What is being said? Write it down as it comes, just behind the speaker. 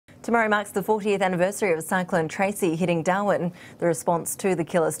Tomorrow marks the 40th anniversary of Cyclone Tracy hitting Darwin. The response to the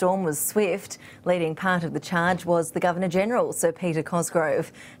killer storm was swift. Leading part of the charge was the Governor-General, Sir Peter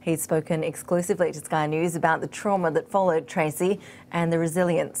Cosgrove. He's spoken exclusively to Sky News about the trauma that followed Tracy and the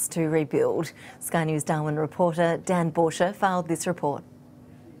resilience to rebuild. Sky News Darwin reporter Dan Borscher filed this report.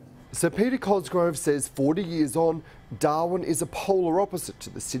 Sir Peter Cosgrove says 40 years on, Darwin is a polar opposite to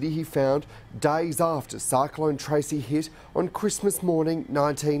the city he found days after Cyclone Tracy hit on Christmas morning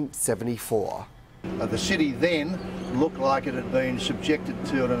 1974. The city then looked like it had been subjected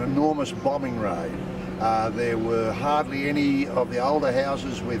to an enormous bombing raid. There were hardly any of the older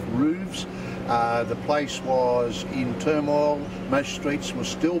houses with roofs. The place was in turmoil. Most streets were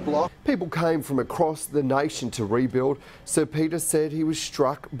still blocked. People came from across the nation to rebuild. Sir Peter said he was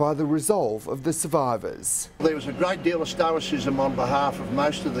struck by the resolve of the survivors. There was a great deal of stoicism on behalf of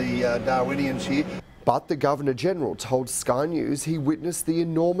most of the Darwinians here. But the Governor-General told Sky News he witnessed the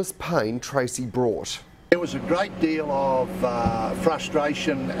enormous pain Tracy brought. There was a great deal of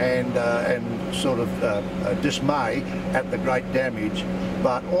frustration and sort of dismay at the great damage,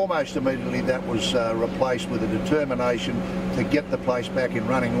 but almost immediately that was replaced with a determination to get the place back in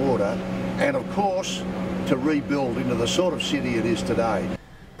running order and, of course, to rebuild into the sort of city it is today.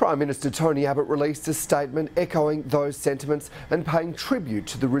 Prime Minister Tony Abbott released a statement echoing those sentiments and paying tribute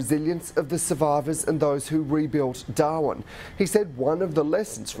to the resilience of the survivors and those who rebuilt Darwin. He said one of the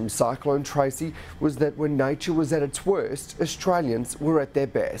lessons from Cyclone Tracy was that when nature was at its worst, Australians were at their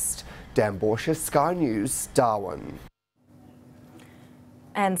best. Dan Borscher, Sky News, Darwin.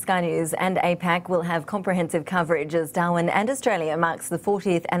 And Sky News and APAC will have comprehensive coverage as Darwin and Australia marks the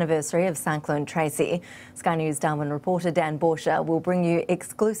 40th anniversary of Cyclone Tracy. Sky News Darwin reporter Dan Borscher will bring you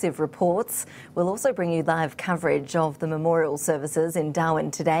exclusive reports. We'll also bring you live coverage of the memorial services in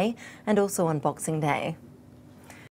Darwin today and also on Boxing Day.